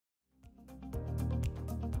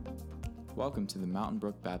Welcome to the Mountain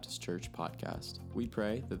Brook Baptist Church podcast. We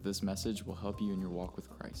pray that this message will help you in your walk with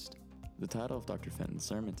Christ. The title of Dr. Fenton's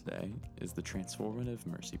sermon today is The Transformative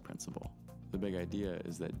Mercy Principle. The big idea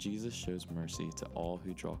is that Jesus shows mercy to all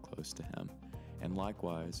who draw close to him, and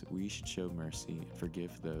likewise, we should show mercy and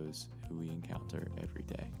forgive those who we encounter every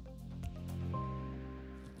day.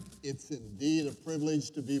 It's indeed a privilege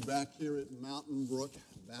to be back here at Mountain Brook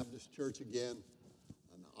Baptist Church again.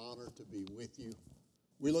 An honor to be with you.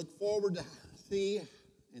 We look forward to see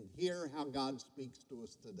and hear how God speaks to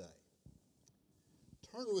us today.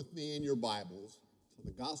 Turn with me in your Bibles to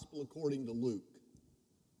the Gospel according to Luke.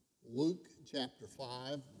 Luke chapter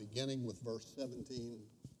 5, beginning with verse 17.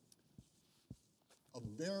 A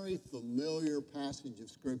very familiar passage of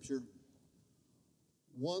Scripture.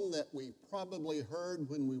 One that we probably heard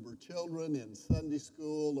when we were children in Sunday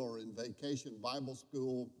school or in vacation Bible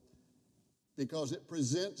school, because it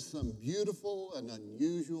presents some beautiful and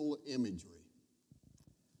unusual imagery.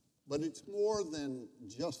 But it's more than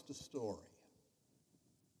just a story.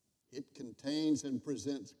 It contains and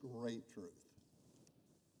presents great truth.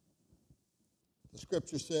 The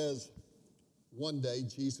Scripture says, one day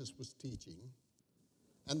Jesus was teaching,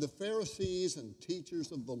 and the Pharisees and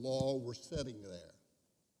teachers of the law were sitting there.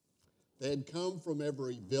 They had come from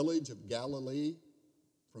every village of Galilee,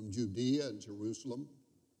 from Judea and Jerusalem,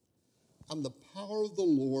 and the power of the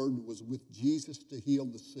Lord was with Jesus to heal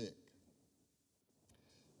the sick.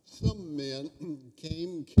 Some men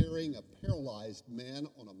came carrying a paralyzed man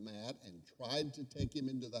on a mat and tried to take him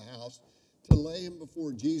into the house to lay him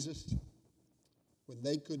before Jesus. When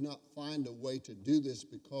they could not find a way to do this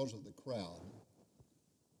because of the crowd,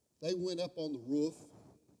 they went up on the roof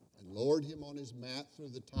and lowered him on his mat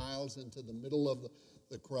through the tiles into the middle of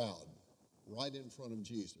the crowd, right in front of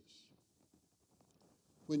Jesus.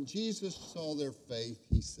 When Jesus saw their faith,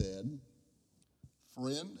 he said,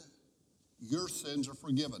 "Friend, your sins are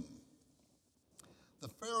forgiven." The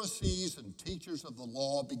Pharisees and teachers of the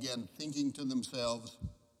law began thinking to themselves,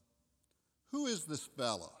 "Who is this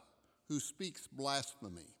fellow who speaks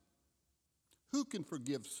blasphemy? Who can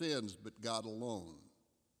forgive sins but God alone?"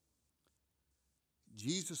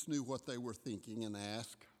 Jesus knew what they were thinking and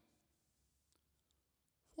asked,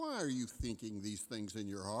 "Why are you thinking these things in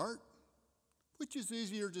your heart? Which is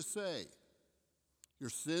easier to say, 'Your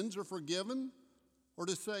sins are forgiven,' or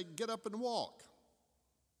to say, 'Get up and walk'?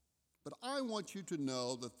 But I want you to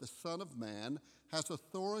know that the Son of Man has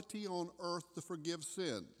authority on earth to forgive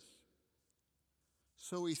sins."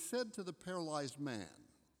 So he said to the paralyzed man,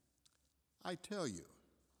 "I tell you,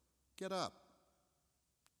 get up,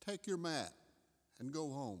 take your mat, and go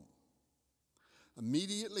home."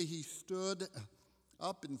 Immediately he stood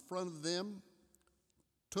up in front of them,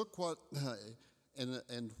 took what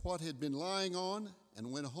had been lying on,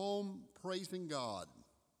 and went home praising God.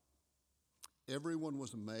 Everyone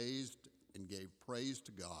was amazed and gave praise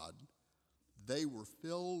to God. They were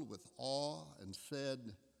filled with awe and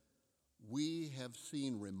said, "We have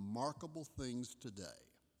seen remarkable things today."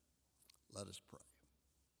 Let us pray.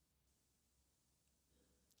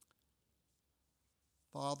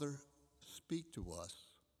 Father, speak to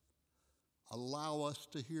us. Allow us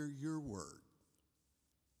to hear your word.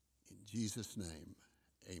 In Jesus' name,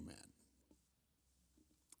 amen.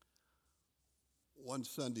 One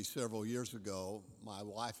Sunday several years ago, my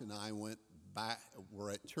wife and I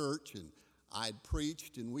were at church, and I'd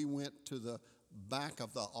preached, and we went to the back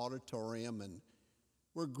of the auditorium, and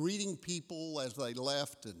we're greeting people as they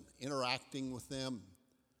left and interacting with them.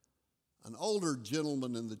 An older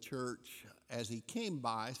gentleman in the church, as he came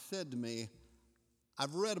by, said to me,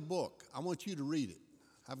 "I've read a book. I want you to read it.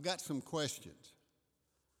 I've got some questions."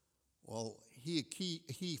 Well,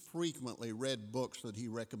 he frequently read books that he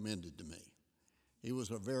recommended to me. He was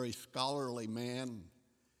a very scholarly man.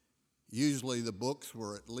 Usually the books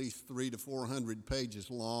were at least 300 to 400 pages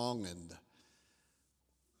long, and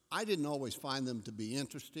I didn't always find them to be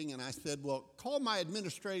interesting. And I said, "Well, call my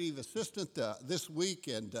administrative assistant this week,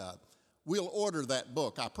 and we'll order that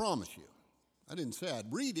book, I promise you." I didn't say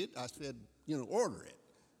I'd read it. I said, order it.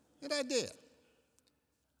 And I did.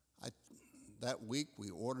 That week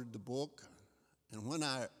we ordered the book, and when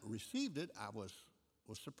I received it, I was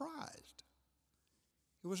surprised.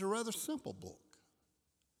 It was a rather simple book.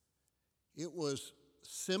 It was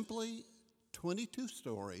simply 22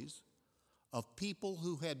 stories of people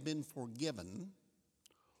who had been forgiven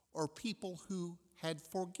or people who had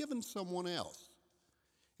forgiven someone else.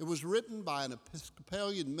 It was written by an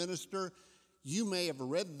Episcopalian minister. You may have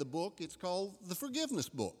read the book. It's called The Forgiveness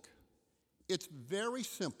Book. It's very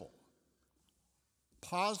simple.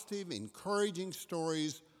 Positive, encouraging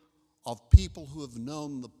stories of people who have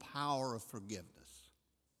known the power of forgiveness.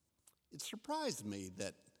 it surprised me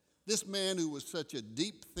that this man who was such a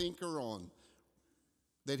deep thinker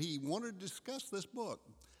that he wanted to discuss this book.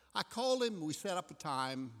 I called him, we set up a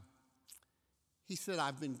time. He said,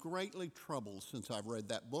 I've been greatly troubled since I've read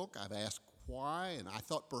that book. I've asked why, and I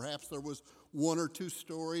thought perhaps there was one or two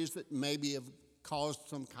stories that maybe have caused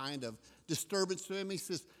some kind of disturbance to him. He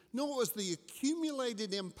says, no, it was the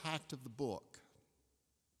accumulated impact of the book.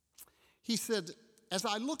 He said, as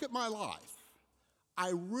I look at my life,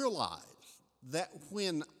 I realize that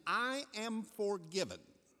when I am forgiven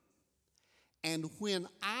and when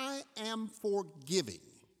I am forgiving,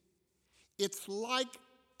 it's like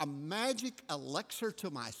a magic elixir to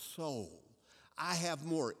my soul. I have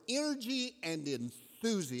more energy and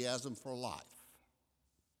enthusiasm for life.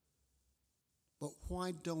 But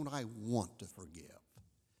why don't I want to forgive?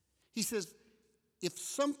 He says, if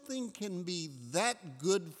something can be that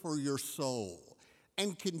good for your soul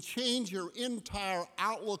and can change your entire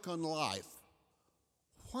outlook on life,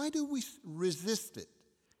 why do we resist it?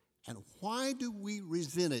 And why do we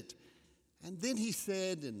resent it? And then he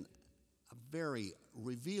said in a very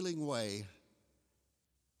revealing way,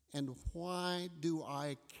 and why do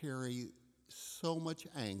I carry so much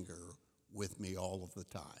anger with me all of the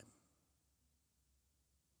time?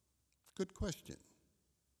 Good question.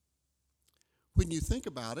 When you think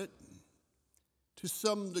about it, to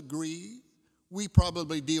some degree, we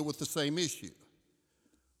probably deal with the same issue.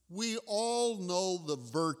 We all know the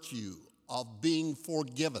virtue of being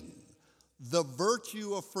forgiven, the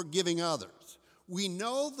virtue of forgiving others. We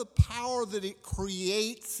know the power that it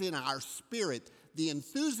creates in our spirit, the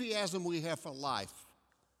enthusiasm we have for life.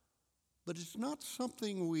 But it's not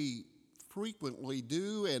something we frequently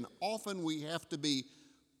do, and often we have to be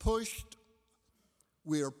pushed.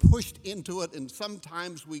 We are pushed into it, and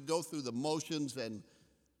sometimes we go through the motions and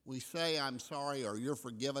we say, I'm sorry, or you're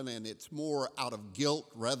forgiven, and it's more out of guilt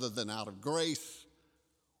rather than out of grace.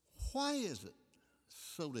 Why is it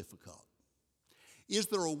so difficult? Is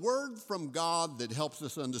there a word from God that helps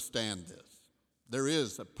us understand this? There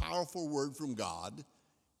is a powerful word from God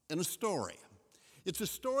in a story. It's a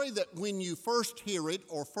story that when you first hear it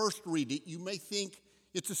or first read it, you may think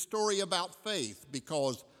it's a story about faith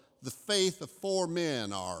because the faith of four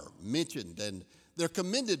men are mentioned and they're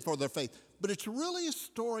commended for their faith. But it's really a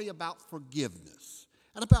story about forgiveness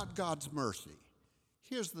and about God's mercy.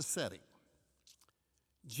 Here's the setting.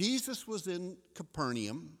 Jesus was in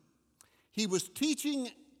Capernaum. He was teaching,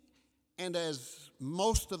 and as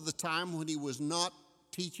most of the time when he was not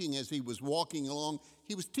teaching as he was walking along,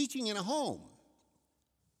 he was teaching in a home.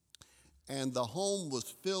 And the home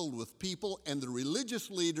was filled with people, and the religious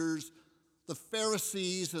leaders, the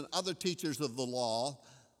Pharisees and other teachers of the law,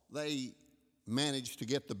 they managed to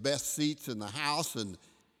get the best seats in the house, and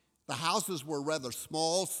the houses were rather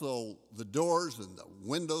small, so the doors and the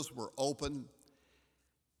windows were open.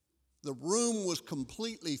 The room was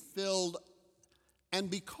completely filled, and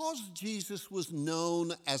because Jesus was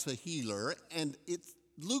known as a healer, and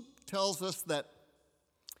Luke tells us that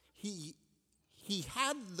he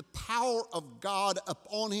had the power of God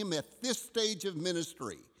upon him at this stage of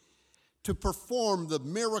ministry to perform the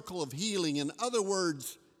miracle of healing. In other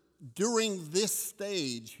words, during this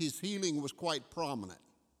stage, his healing was quite prominent.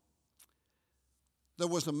 There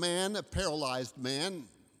was a man, a paralyzed man.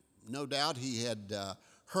 No doubt he had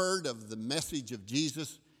heard of the message of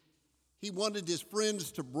Jesus. He wanted his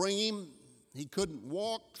friends to bring him. He couldn't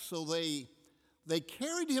walk, so they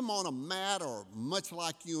carried him on a mat, or much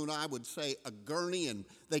like you and I would say, a gurney, and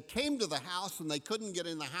they came to the house, and they couldn't get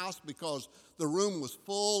in the house because the room was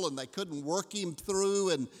full, and they couldn't work him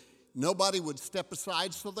through, and nobody would step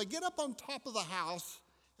aside. So they get up on top of the house,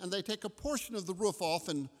 and they take a portion of the roof off,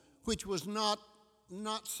 and which was not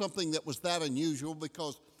something that was that unusual,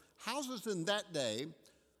 because houses in that day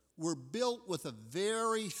were built with a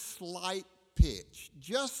very slight pitch,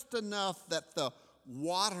 just enough that the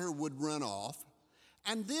water would run off.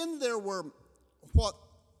 And then there were what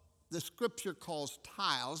the scripture calls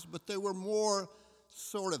tiles, but they were more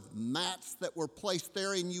sort of mats that were placed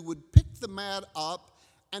there, and you would pick the mat up,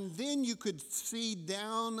 and then you could see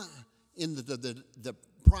down in the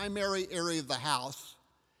primary area of the house.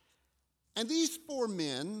 And these four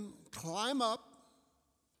men climb up.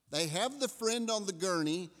 They have the friend on the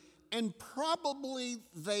gurney, and probably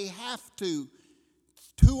they have to,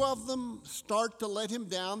 two of them start to let him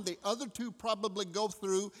down. The other two probably go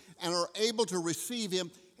through and are able to receive him.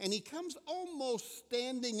 And he comes almost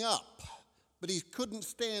standing up, but he couldn't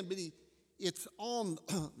stand, but it's on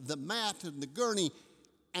the mat and the gurney.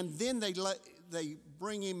 And then they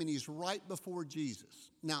bring him, and he's right before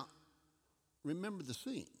Jesus. Now, remember the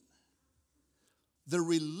scene. the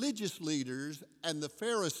religious leaders and the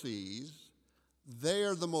Pharisees, they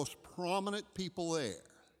are the most prominent people there.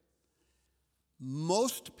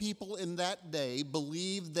 Most people in that day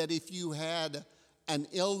believed that if you had an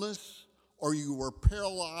illness or you were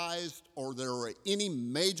paralyzed or there were any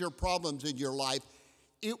major problems in your life,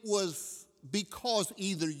 it was because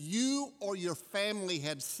either you or your family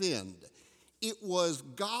had sinned. It was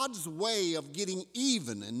God's way of getting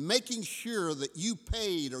even and making sure that you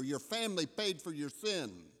paid or your family paid for your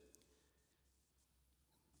sin.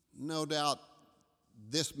 No doubt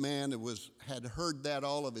this man had heard that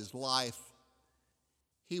all of his life.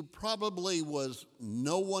 He probably was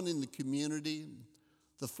no one in the community.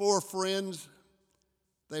 The four friends,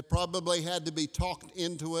 they probably had to be talked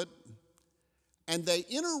into it. And they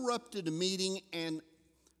interrupted a meeting, and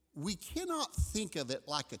we cannot think of it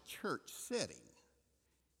like a church setting.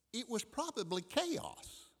 It was probably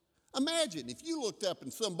chaos. Imagine if you looked up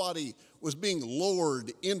and somebody was being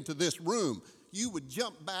lowered into this room, you would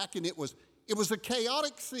jump back, and it was a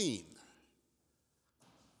chaotic scene.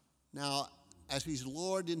 Now, as he's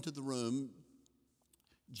lowered into the room,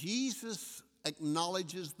 Jesus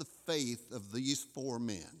acknowledges the faith of these four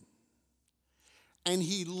men. And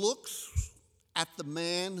he looks at the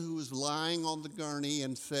man who is lying on the gurney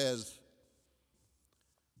and says,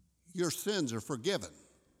 "Your sins are forgiven."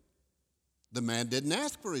 The man didn't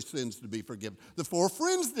ask for his sins to be forgiven. The four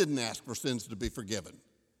friends didn't ask for sins to be forgiven.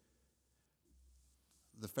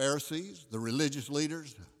 The Pharisees, the religious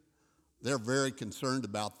leaders, they're very concerned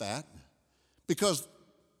about that because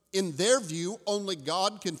in their view, only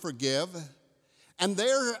God can forgive. And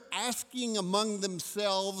they're asking among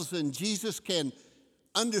themselves, and Jesus can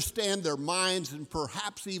understand their minds and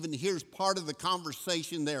perhaps even hears part of the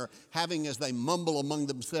conversation they're having as they mumble among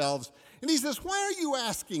themselves. And he says, "Why are you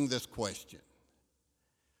asking this question?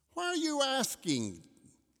 Why are you asking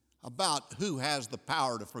about who has the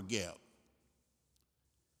power to forgive?"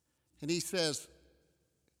 And he says,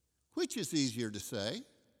 "Which is easier to say?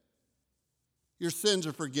 Your sins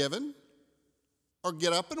are forgiven, or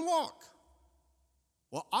get up and walk?"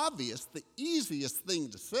 Well, obvious, the easiest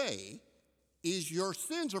thing to say is your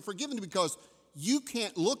sins are forgiven because you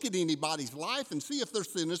can't look at anybody's life and see if their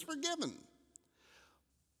sin is forgiven.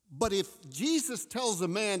 But if Jesus tells a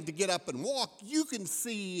man to get up and walk, you can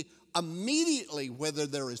see immediately whether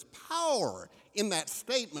there is power in that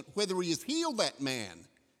statement, whether he has healed that man.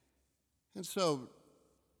 And so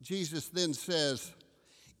Jesus then says,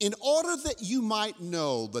 "In order that you might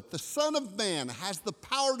know that the Son of Man has the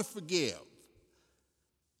power to forgive,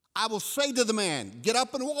 I will say to the man, get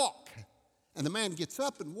up and walk." And the man gets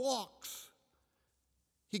up and walks.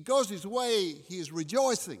 He goes his way. He is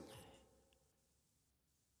rejoicing.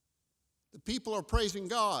 The people are praising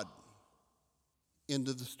God. End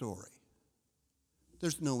of the story.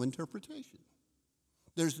 There's no interpretation.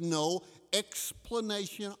 There's no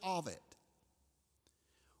explanation of it.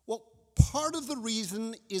 Well, part of the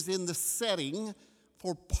reason is in the setting.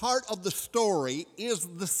 For part of the story is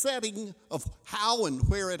the setting of how and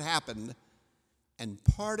where it happened. And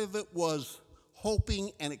part of it was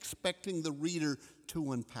hoping and expecting the reader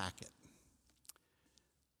to unpack it.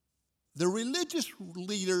 The religious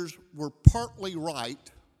leaders were partly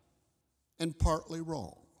right and partly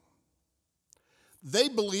wrong. They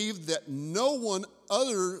believed that no one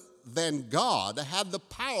other than God had the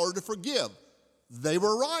power to forgive. They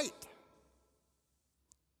were right.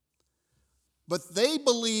 But they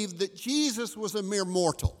believed that Jesus was a mere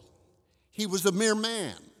mortal. He was a mere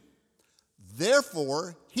man.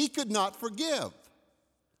 Therefore, he could not forgive.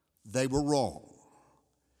 They were wrong.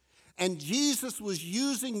 And Jesus was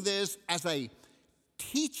using this as a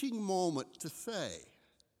teaching moment to say,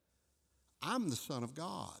 I'm the Son of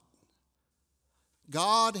God.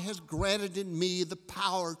 God has granted in me the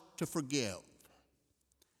power to forgive.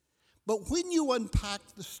 But when you unpack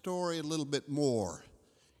the story a little bit more,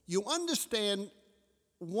 you understand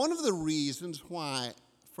one of the reasons why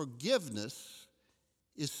forgiveness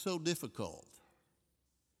is so difficult.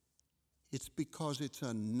 It's because it's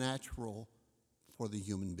unnatural for the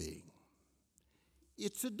human being.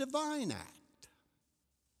 It's a divine act.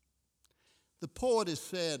 The poet has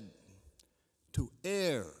said, to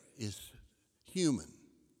err is human,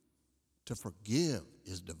 to forgive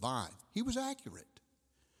is divine. He was accurate.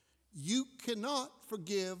 You cannot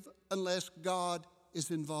forgive unless God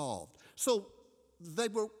is involved. So they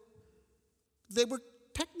were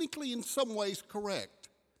technically in some ways correct.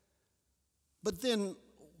 But then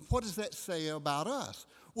what does that say about us?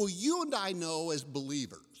 Well, you and I know as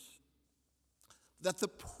believers that the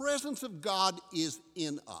presence of God is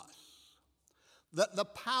in us, that the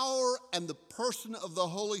power and the person of the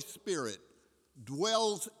Holy Spirit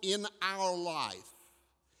dwells in our life.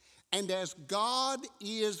 And as God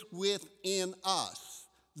is within us,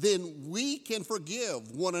 then we can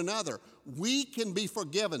forgive one another. We can be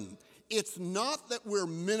forgiven. It's not that we're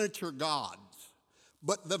miniature gods,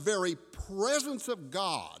 but the very presence of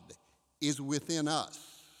God is within us.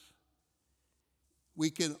 We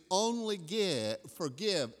can only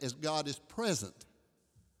forgive as God is present.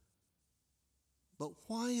 But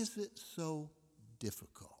why is it so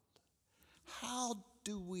difficult? How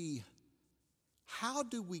do we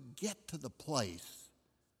get to the place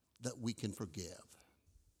that we can forgive?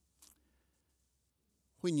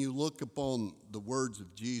 When you look upon the words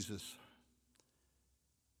of Jesus,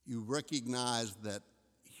 you recognize that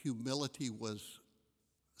humility was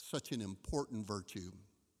such an important virtue.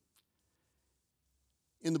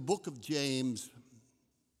 In the book of James,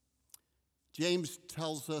 James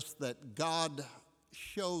tells us that God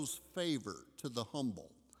shows favor to the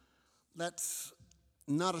humble. That's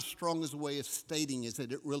not as strong as a way of stating as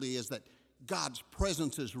it really is that God's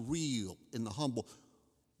presence is real in the humble.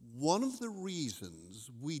 One of the reasons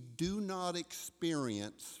we do not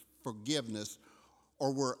experience forgiveness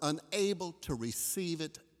or we're unable to receive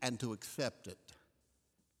it and to accept it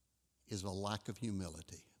is a lack of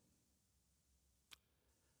humility.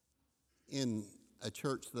 In a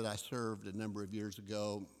church that I served a number of years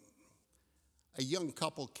ago, a young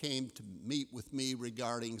couple came to meet with me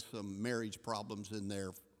regarding some marriage problems in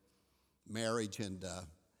their marriage, and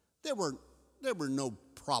there were no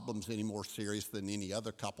problems any more serious than any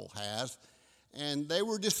other couple has. And they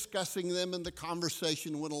were discussing them, and the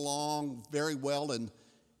conversation went along very well. And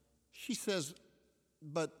she says,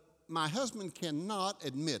 "But my husband cannot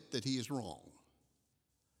admit that he is wrong."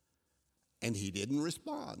 And he didn't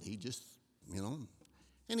respond. He just,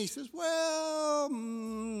 and he says, "Well,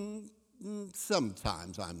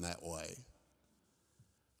 sometimes I'm that way."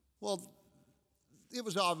 Well, it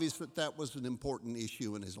was obvious that that was an important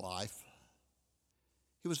issue in his life.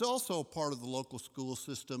 He was also a part of the local school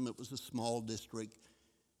system. It was a small district.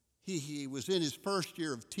 He was in his first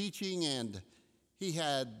year of teaching, and he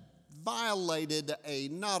had violated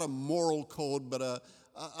not a moral code, but a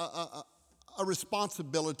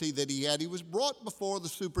responsibility that he had. He was brought before the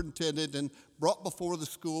superintendent and brought before the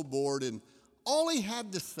school board, and all he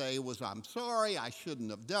had to say was, "I'm sorry, I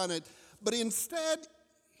shouldn't have done it." But instead,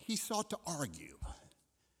 he sought to argue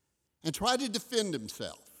and try to defend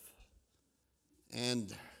himself.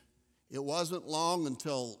 And it wasn't long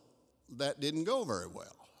until that didn't go very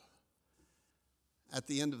well. At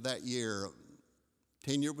the end of that year,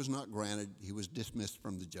 tenure was not granted. He was dismissed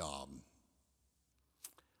from the job.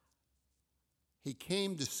 He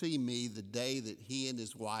came to see me the day that he and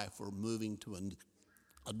his wife were moving to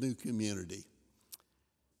a new community.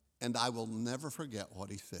 And I will never forget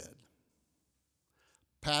what he said.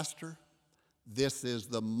 "Pastor, this is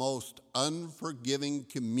the most unforgiving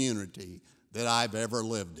community that I've ever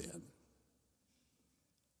lived in."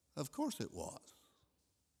 Of course it was.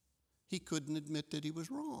 He couldn't admit that he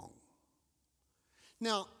was wrong.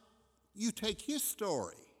 Now, you take his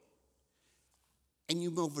story and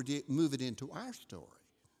you move it into our story.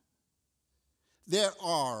 There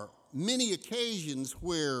are many occasions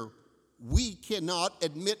where we cannot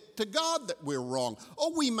admit to God that we're wrong. Oh,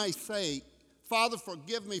 we may say, "Father,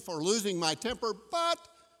 forgive me for losing my temper,"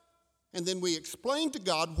 and then we explain to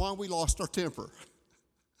God why we lost our temper.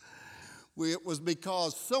 It was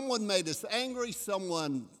because someone made us angry,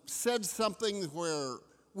 someone said something where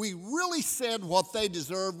we really said what they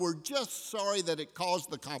deserved. We're just sorry that it caused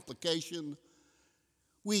the complication.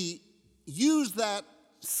 We use that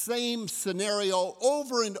same scenario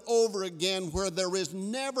over and over again where there is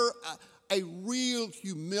never a real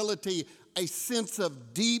humility, a sense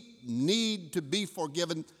of deep need to be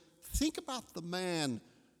forgiven. Think about the man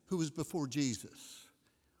who was before Jesus.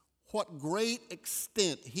 What great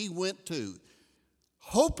extent he went to,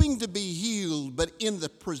 hoping to be healed, but in the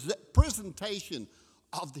presentation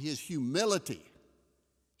of his humility,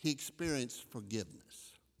 he experienced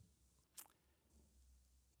forgiveness.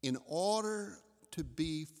 In order to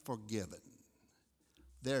be forgiven,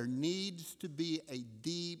 there needs to be a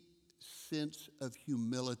deep sense of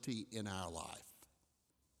humility in our life.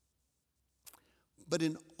 But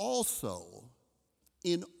in order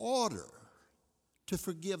to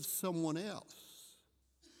forgive someone else,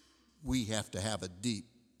 we have to have a deep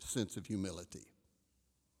sense of humility.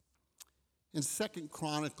 In 2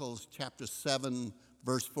 Chronicles chapter 7,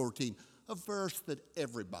 verse 14, a verse that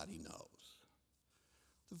everybody knows.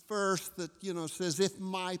 The verse that, says, "If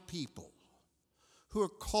my people who are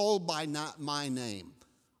called by not my name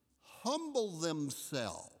humble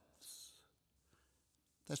themselves."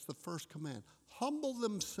 That's the first command. Humble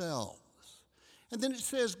themselves And then it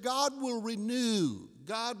says God will renew,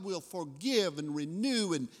 God will forgive and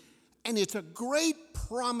renew, and it's a great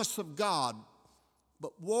promise of God.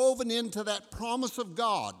 But woven into that promise of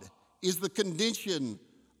God is the condition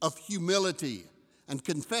of humility and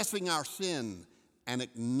confessing our sin and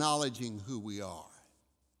acknowledging who we are.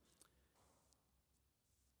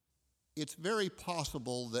 It's very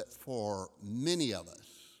possible that for many of us,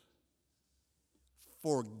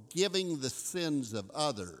 forgiving the sins of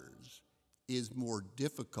others is more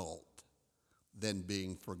difficult than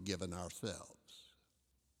being forgiven ourselves,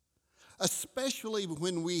 especially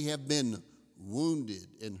when we have been wounded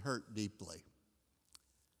and hurt deeply.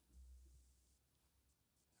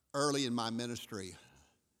 Early in my ministry,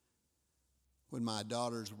 when my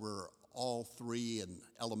daughters were all three in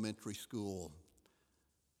elementary school,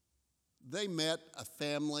 they met a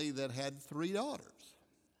family that had three daughters.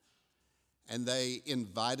 And they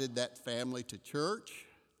invited that family to church.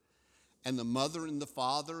 And the mother and the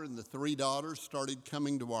father and the three daughters started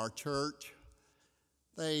coming to our church.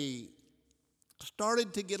 They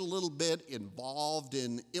started to get a little bit involved,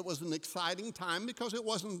 and it was an exciting time because it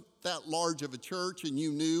wasn't that large of a church, and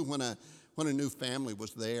you knew when a new family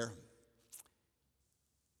was there.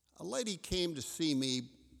 A lady came to see me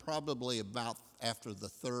probably about after the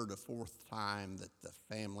third or fourth time that the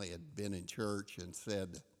family had been in church and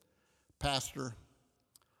said, "Pastor,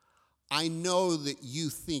 I know that you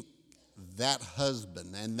think that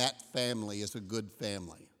husband and that family is a good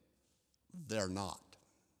family. They're not.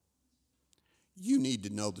 You need to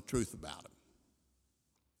know the truth about him."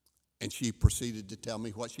 And she proceeded to tell me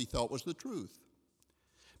what she thought was the truth.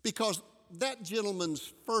 Because that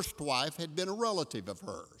gentleman's first wife had been a relative of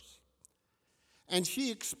hers. And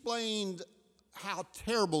she explained how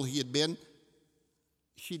terrible he had been.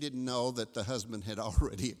 She didn't know that the husband had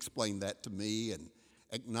already explained that to me and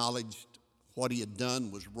acknowledged what he had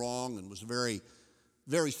done was wrong and was very,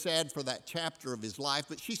 very sad for that chapter of his life.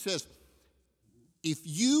 But she says, if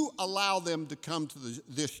you allow them to come to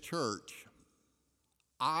this church,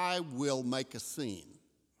 I will make a scene.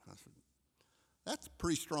 I said, that's a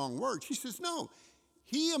pretty strong word. She says, no,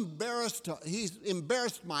 he's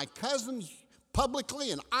embarrassed my cousin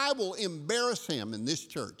publicly, and I will embarrass him in this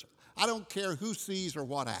church. I don't care who sees or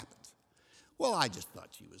what happens. Well, I just thought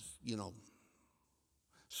she was,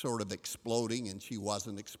 sort of exploding, and she was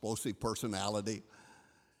an explosive personality.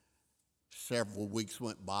 Several weeks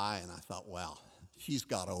went by, and I thought, well, she's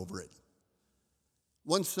got over it.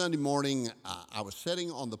 One Sunday morning, I was sitting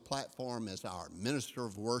on the platform as our minister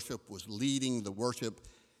of worship was leading the worship,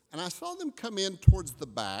 and I saw them come in towards the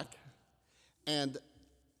back, and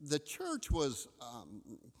the church was,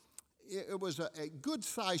 it was a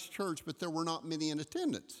good-sized church, but there were not many in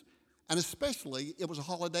attendance. And especially, it was a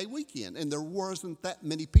holiday weekend, and there wasn't that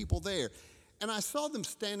many people there. And I saw them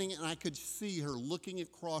standing, and I could see her looking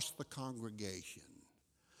across the congregation.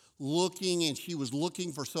 And she was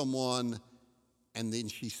looking for someone, and then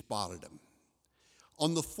she spotted him.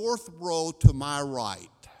 On the fourth row to my right,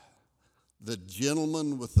 the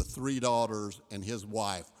gentleman with the three daughters and his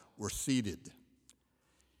wife were seated.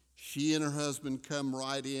 She and her husband come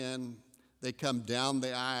right in. They come down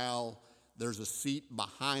the aisle. There's a seat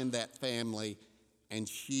behind that family, and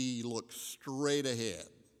she looks straight ahead.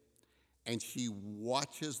 And she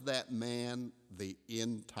watches that man the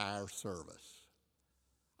entire service.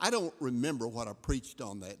 I don't remember what I preached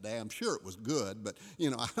on that day. I'm sure it was good, but,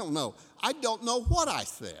 I don't know. I don't know what I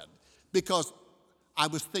said because I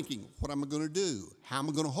was thinking, what am I going to do? How am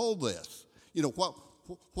I going to hold this?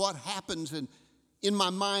 What happens? And in my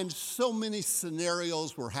mind, so many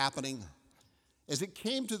scenarios were happening. As it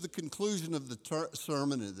came to the conclusion of the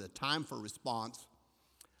sermon and the time for response,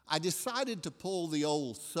 I decided to pull the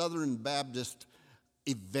old Southern Baptist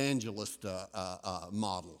evangelist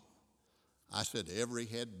model. I said, every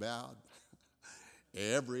head bowed,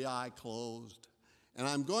 every eye closed, and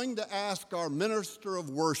I'm going to ask our minister of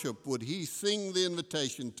worship, would he sing the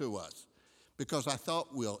invitation to us? Because I thought,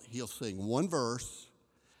 he'll sing one verse,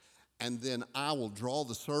 and then I will draw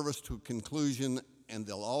the service to a conclusion, and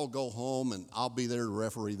they'll all go home, and I'll be there to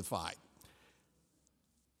referee the fight.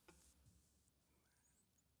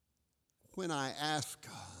 When I asked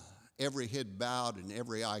every head bowed and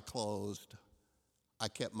every eye closed, I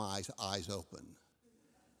kept my eyes open.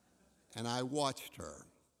 And I watched her.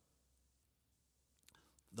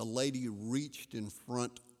 The lady reached in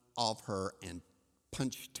front of her and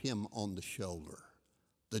punched him on the shoulder,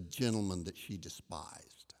 the gentleman that she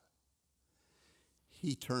despised.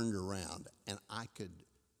 He turned around, and I could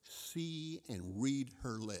see and read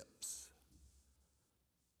her lips.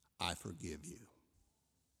 I forgive you.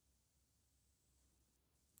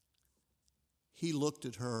 He looked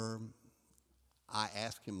at her. I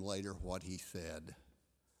asked him later what he said.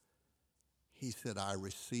 He said, I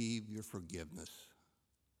receive your forgiveness,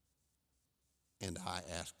 and I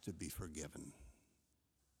ask to be forgiven,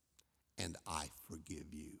 and I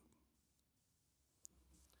forgive you.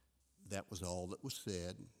 That was all that was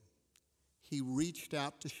said. He reached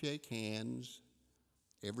out to shake hands.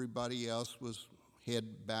 Everybody else was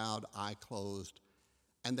head bowed, eye closed,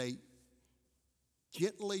 and they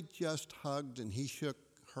gently just hugged, and he shook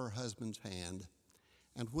her husband's hand.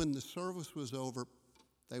 And when the service was over,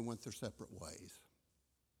 they went their separate ways.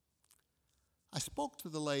 I spoke to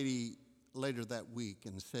the lady later that week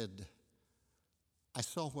and said, I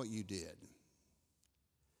saw what you did.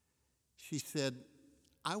 She said,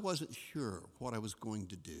 I wasn't sure what I was going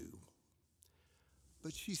to do.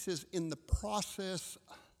 But she says, in the process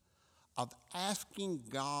of asking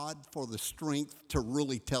God for the strength to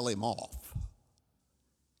really tell him off,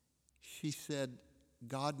 she said,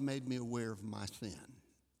 God made me aware of my sin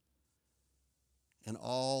and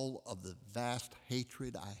all of the vast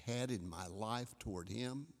hatred I had in my life toward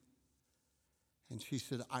him. And she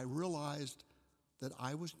said, I realized that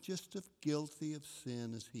I was just as guilty of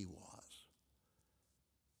sin as he was.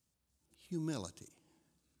 Humility,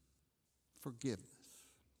 forgiveness.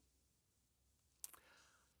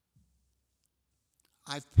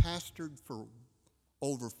 I've pastored for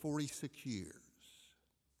over 46 years.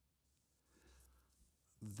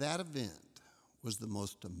 That event was the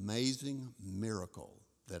most amazing miracle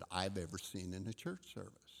that I've ever seen in a church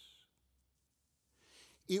service.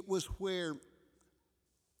 It was where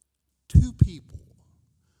two people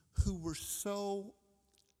who were so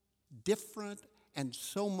different and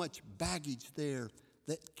so much baggage there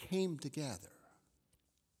that came together.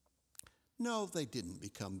 No, they didn't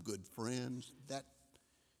become good friends. That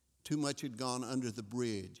too much had gone under the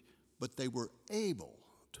bridge, but they were able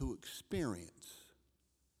to experience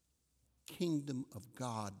kingdom of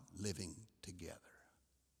God living together.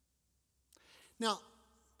 Now,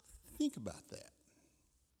 think about that.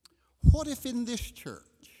 What if in this church,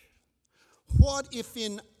 what if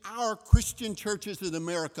in our Christian churches in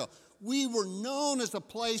America, we were known as a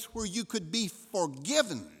place where you could be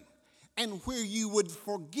forgiven and where you would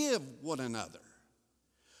forgive one another?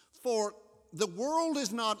 For the world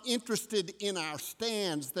is not interested in our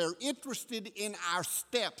stands. They're interested in our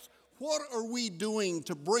steps. What are we doing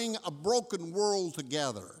to bring a broken world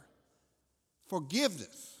together?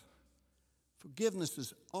 Forgiveness. Forgiveness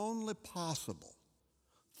is only possible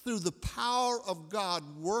through the power of God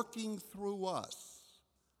working through us.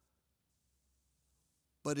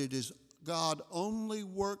 But it is God only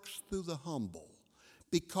works through the humble,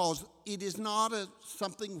 because it is not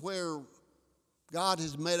something where God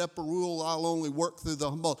has made up a rule, I'll only work through the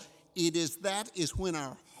humble. That is when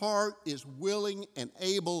our heart is willing and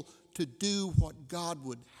able to do what God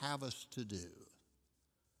would have us to do.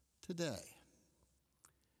 Today,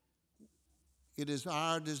 it is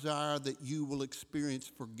our desire that you will experience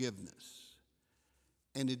forgiveness.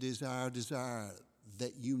 And it is our desire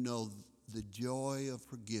that you know the joy of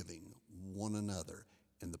forgiving one another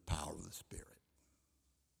in the power of the Spirit.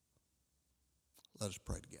 Let us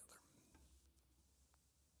pray together.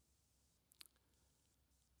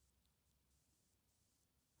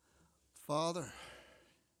 Father,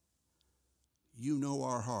 you know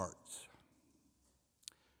our hearts.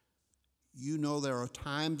 You know there are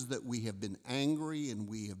times that we have been angry and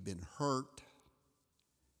we have been hurt.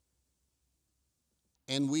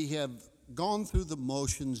 And we have gone through the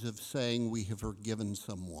motions of saying we have forgiven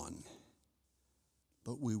someone,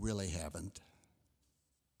 but we really haven't.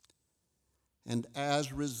 And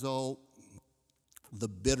as a result, the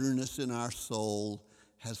bitterness in our soul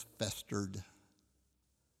has festered.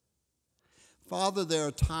 Father, there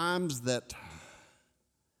are times that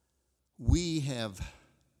we have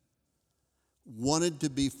wanted to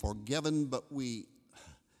be forgiven, but we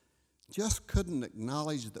just couldn't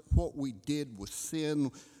acknowledge that what we did was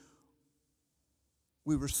sin.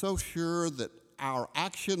 We were so sure that our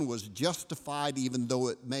action was justified, even though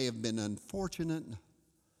it may have been unfortunate.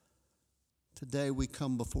 Today we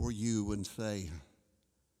come before you and say,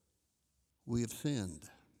 we have sinned.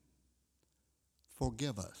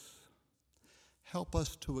 Forgive us. Help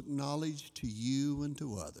us to acknowledge to you and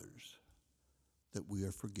to others that we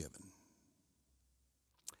are forgiven.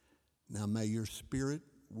 Now may your Spirit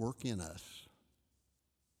work in us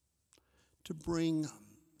to bring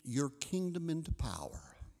your kingdom into power.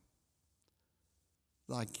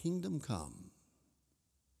 Thy kingdom come,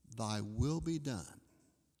 thy will be done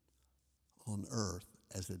on earth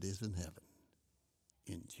as it is in heaven.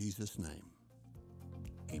 In Jesus' name,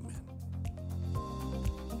 amen.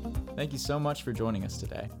 Thank you so much for joining us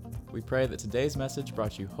today. We pray that today's message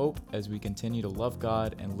brought you hope as we continue to love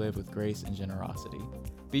God and live with grace and generosity.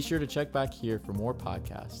 Be sure to check back here for more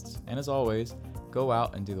podcasts. And as always, go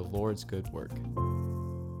out and do the Lord's good work.